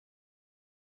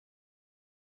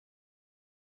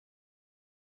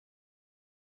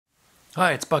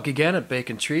Hi, it's Buck again at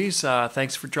Bacon Trees.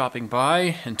 Thanks for dropping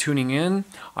by and tuning in.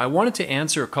 I wanted to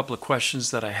answer a couple of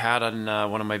questions that I had on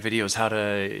one of my videos, how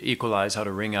to equalize, how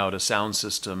to ring out a sound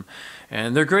system.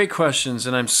 And they're great questions,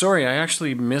 and I'm sorry, I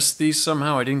actually missed these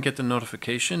somehow. I didn't get the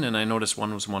notification, and I noticed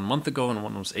one was 1 month ago and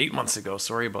one was 8 months ago.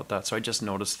 Sorry about that, so I just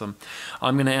noticed them.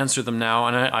 I'm going to answer them now,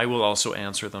 and I will also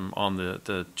answer them on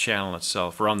the channel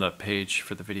itself, or on the page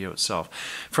for the video itself.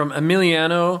 From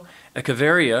Emiliano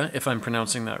Echeverria, if I'm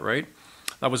pronouncing that right.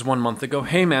 That was 1 month ago.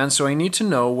 Hey man, so I need to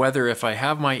know whether if I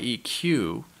have my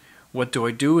EQ, what do I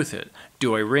do with it?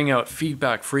 Do I ring out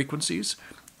feedback frequencies,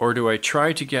 or do I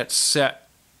try to get set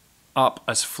up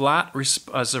as flat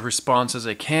as a response as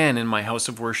I can in my house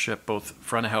of worship, both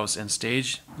front of house and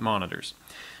stage monitors,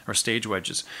 or stage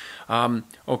wedges?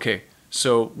 Okay,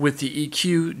 so with the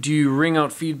EQ, do you ring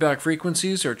out feedback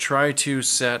frequencies or try to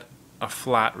set a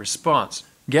flat response?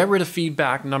 Get rid of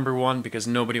feedback, number one, because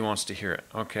nobody wants to hear it,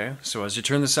 okay? So as you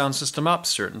turn the sound system up,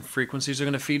 certain frequencies are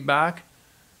going to feedback.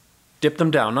 Dip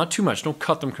them down, not too much, don't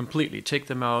cut them completely. Take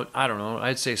them out, I don't know,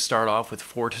 I'd say start off with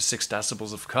 4 to 6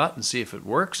 decibels of cut and see if it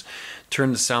works.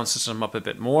 Turn the sound system up a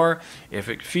bit more. If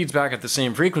it feeds back at the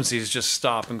same frequencies, just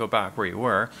stop and go back where you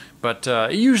were. But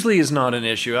it usually is not an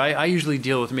issue. I usually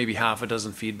deal with maybe half a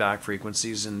dozen feedback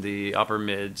frequencies in the upper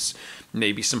mids,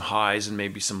 maybe some highs and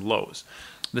maybe some lows.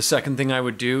 The second thing I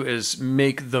would do is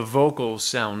make the vocals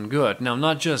sound good. Now,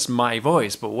 not just my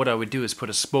voice, but what I would do is put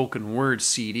a spoken word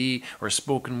CD or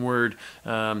spoken word,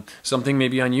 something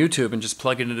maybe on YouTube, and just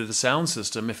plug it into the sound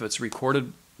system. If it's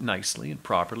recorded nicely and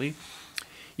properly,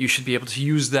 you should be able to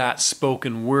use that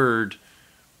spoken word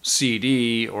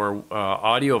CD or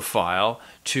audio file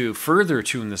to further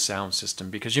tune the sound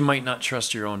system, because you might not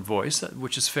trust your own voice,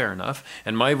 which is fair enough.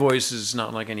 And my voice is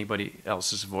not like anybody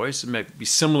else's voice. It might be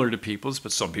similar to people's,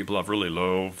 but some people have really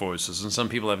low voices and some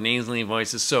people have nasally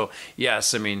voices. So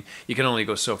yes, I mean, you can only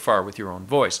go so far with your own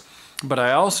voice. But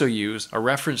I also use a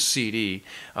reference CD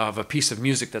of a piece of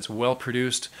music that's well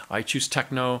produced. I choose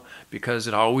techno because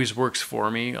it always works for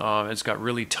me. It's got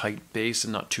really tight bass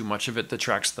and not too much of it, the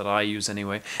tracks that I use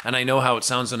anyway. And I know how it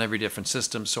sounds on every different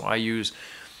system, so I use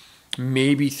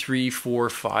maybe 3,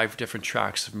 4, 5 different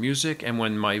tracks of music. And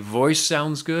when my voice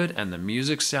sounds good and the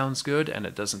music sounds good and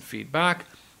it doesn't feed back,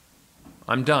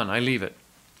 I'm done, I leave it.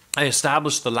 I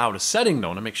established the loudest setting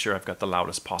though to make sure I've got the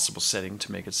loudest possible setting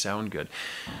to make it sound good.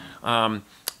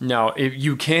 Now, if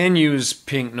you can use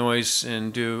pink noise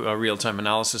and do a real-time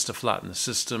analysis to flatten the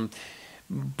system,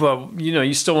 but you know,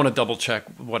 you still want to double check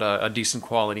what a decent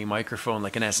quality microphone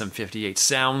like an SM58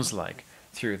 sounds like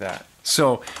through that.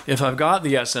 So if I've got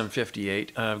the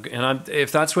SM58,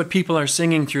 if that's what people are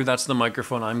singing through, that's the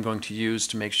microphone I'm going to use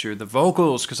to make sure the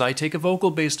vocals, because I take a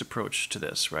vocal-based approach to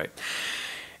this, right?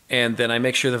 And then I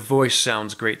make sure the voice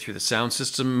sounds great through the sound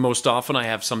system. Most often I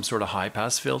have some sort of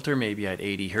high-pass filter, maybe at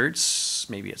 80 hertz,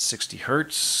 maybe at 60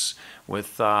 hertz,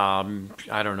 with, I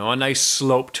don't know, a nice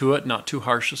slope to it, not too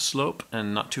harsh a slope,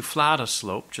 and not too flat a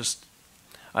slope, just,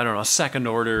 I don't know, a second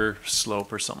order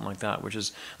slope or something like that, which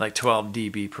is like 12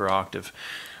 dB per octave.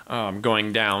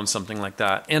 Going down, something like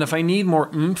that. And if I need more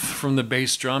oomph from the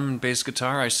bass drum and bass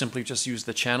guitar, I simply just use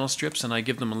the channel strips and I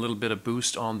give them a little bit of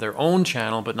boost on their own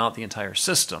channel, but not the entire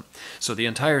system. So the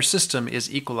entire system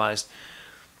is equalized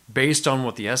based on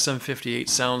what the SM58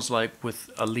 sounds like with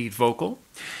a lead vocal.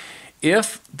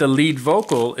 If the lead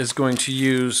vocal is going to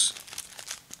use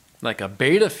like a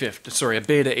beta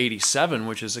 87,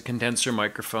 which is a condenser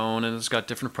microphone, and it's got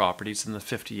different properties than the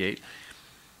 58.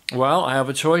 Well, I have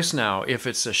a choice now. If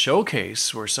it's a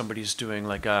showcase where somebody's doing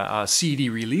like a CD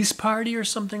release party or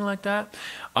something like that,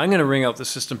 I'm going to ring out the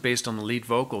system based on the lead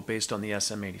vocal, based on the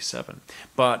SM87.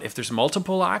 But if there's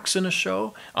multiple acts in a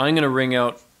show, I'm going to ring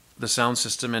out the sound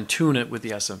system and tune it with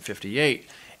the SM58.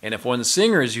 And if one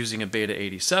singer is using a beta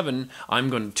 87, I'm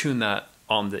going to tune that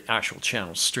on the actual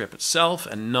channel strip itself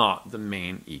and not the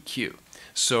main EQ.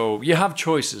 So you have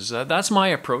choices. That's my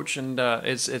approach, and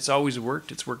it's always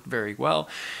worked. It's worked very well,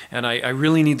 and I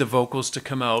really need the vocals to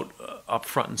come out up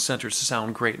front and center to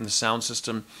sound great in the sound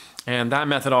system, and that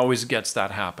method always gets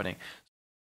that happening.